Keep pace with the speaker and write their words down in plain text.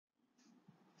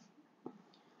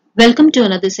Welcome to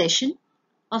another session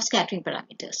of scattering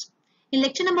parameters. In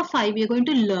lecture number 5, we are going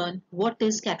to learn what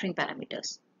is scattering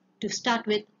parameters. To start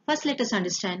with, first let us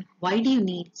understand why do you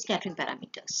need scattering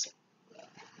parameters.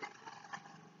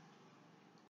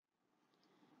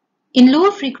 In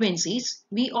lower frequencies,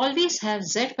 we always have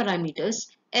Z parameters,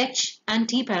 H and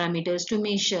T parameters to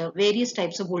measure various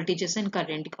types of voltages and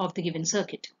current of the given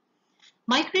circuit.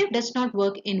 Microwave does not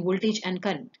work in voltage and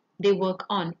current. They work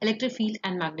on electric field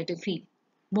and magnetic field.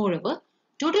 Moreover,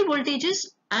 total voltages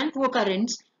and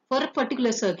currents for a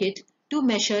particular circuit to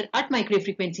measure at microwave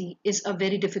frequency is a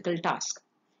very difficult task.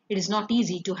 It is not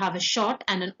easy to have a short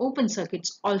and an open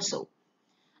circuits also.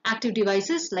 Active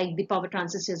devices like the power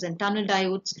transistors and tunnel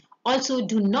diodes also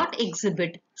do not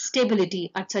exhibit stability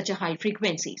at such a high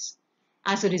frequencies.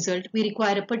 As a result, we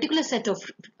require a particular set of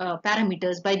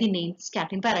parameters by the name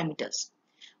scattering parameters.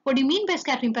 What do you mean by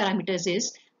scattering parameters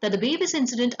is that the wave is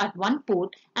incident at one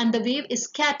port and the wave is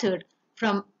scattered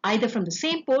from either from the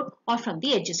same port or from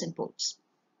the adjacent ports.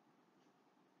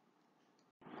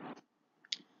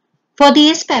 For the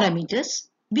S parameters,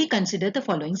 we consider the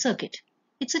following circuit.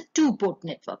 It's a two-port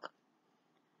network.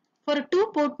 For a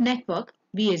two-port network,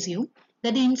 we assume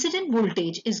that the incident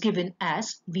voltage is given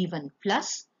as V1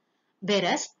 plus,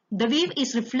 whereas the wave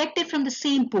is reflected from the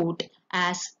same port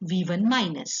as V1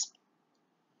 minus.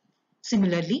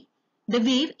 Similarly, the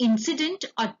wave incident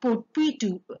at port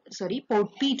P2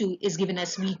 is given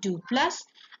as V2 plus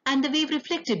and the wave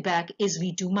reflected back is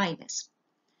V2 minus.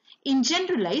 In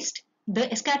generalized,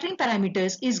 the scattering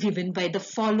parameters is given by the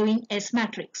following S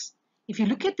matrix. If you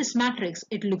look at this matrix,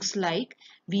 it looks like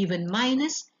V1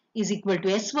 minus is equal to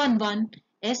S11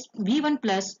 V1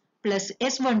 plus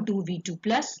S12 V2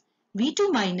 plus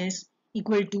V2 minus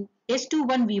equal to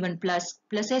S21 V1 plus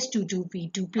S22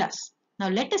 V2 plus. Now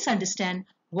let us understand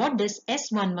what does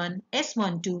S11,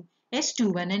 S12,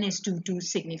 S21 and S22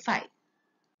 signify.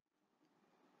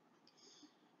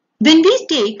 When we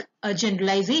take a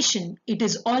generalization, it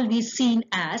is always seen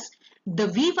as the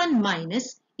V1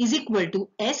 minus is equal to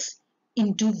S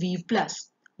into V plus.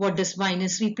 What does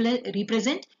minus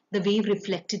represent? The wave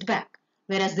reflected back,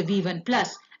 whereas the V1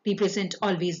 plus represent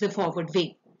always the forward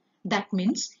wave. That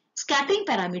means scattering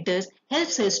parameters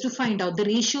helps us to find out the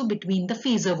ratio between the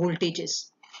phasor voltages.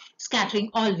 Scattering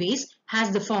always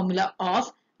has the formula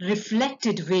of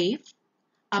reflected wave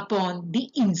upon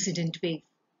the incident wave.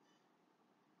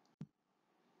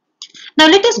 Now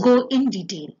let us go in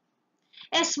detail.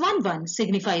 S11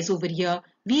 signifies over here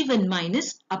V1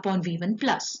 minus upon V1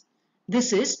 plus.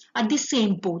 This is at the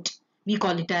same port. We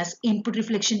call it as input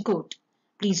reflection code.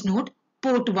 Please note,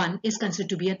 port 1 is considered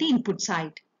to be at the input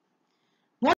side.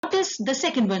 What does the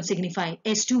second one signify?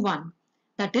 S21.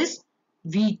 That is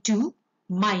V2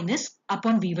 minus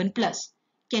upon V1 plus.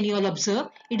 Can you all observe?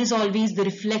 It is always the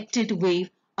reflected wave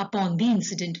upon the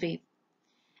incident wave.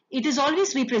 It is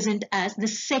always represented as the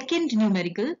second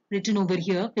numerical written over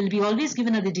here will be always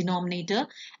given at the denominator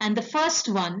and the first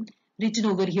one written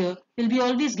over here will be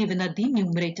always given at the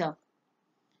numerator.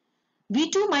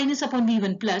 V2 minus upon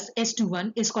V1 plus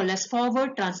S21 is called as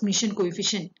forward transmission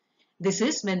coefficient. This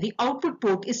is when the output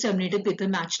port is terminated with a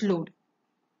matched load.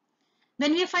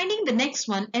 When we are finding the next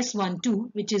one S12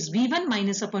 which is V1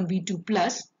 minus upon V2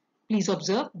 plus, please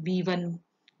observe V1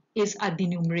 is at the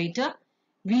numerator,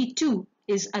 V2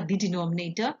 is at the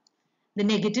denominator, the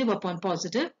negative upon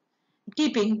positive,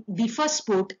 keeping the first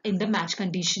port in the match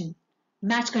condition.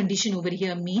 Match condition over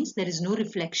here means there is no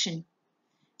reflection.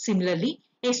 Similarly,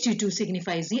 S22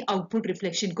 signifies the output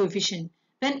reflection coefficient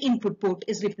when input port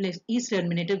is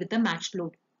terminated with a matched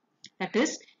load. That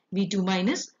is V2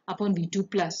 minus upon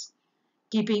V2 plus,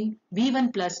 keeping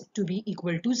V1 plus to be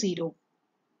equal to 0.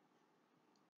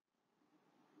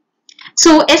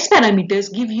 So S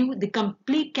parameters give you the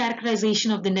complete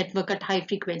characterization of the network at high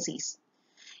frequencies.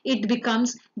 It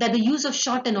becomes that the use of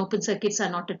short and open circuits are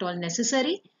not at all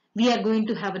necessary. We are going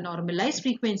to have a normalized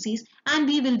frequencies and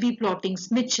we will be plotting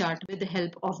Smith chart with the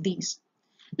help of these.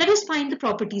 Let us find the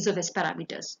properties of S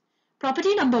parameters.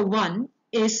 Property number one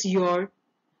is the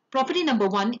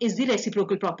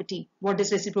reciprocal property. What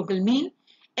does reciprocal mean?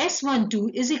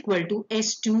 S12 is equal to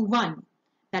S21.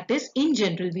 That is, in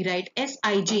general, we write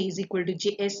Sij is equal to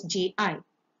Sji.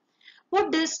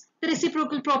 What does the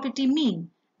reciprocal property mean?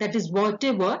 That is,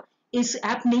 whatever is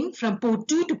happening from port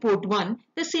 2 to port 1,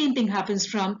 the same thing happens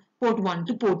from port 1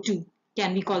 to port 2.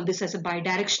 Can we call this as a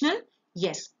bidirectional?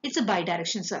 Yes, it's a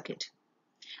bidirectional circuit.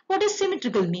 What does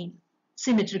symmetrical mean?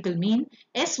 Symmetrical mean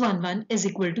S11 is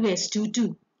equal to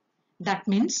S22. That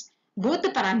means both the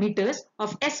parameters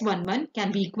of S11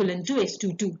 can be equivalent to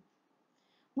S22.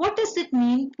 What does it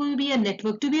mean to be a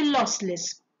network to be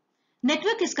lossless?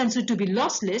 Network is considered to be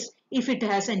lossless if it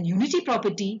has an unity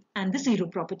property and the zero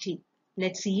property.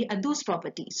 Let's see at those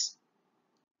properties.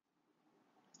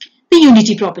 The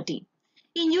unity property.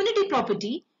 In unity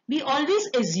property, we always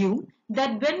assume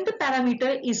that when the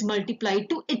parameter is multiplied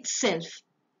to itself,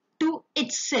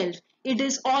 it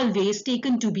is always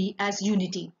taken to be as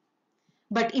unity.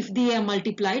 But if they are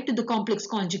multiplied to the complex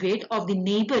conjugate of the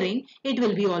neighboring, it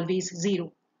will be always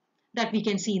zero. That we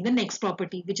can see in the next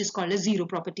property, which is called a zero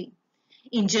property.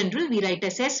 In general, we write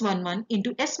as S11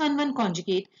 into S11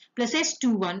 conjugate plus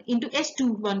S21 into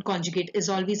S21 conjugate is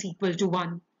always equal to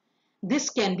 1.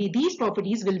 These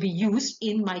properties will be used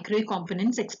in microwave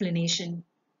components explanation.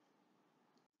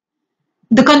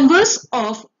 The converse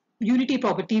of unity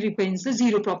property represents the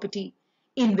zero property,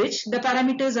 in which the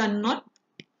parameters are not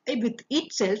with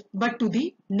itself but to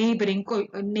the neighboring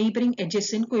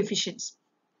adjacent coefficients.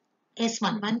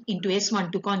 S11 into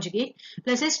S12 conjugate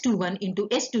plus S21 into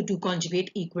S22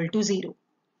 conjugate equal to 0.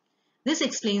 This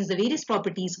explains the various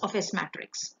properties of S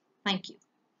matrix. Thank you.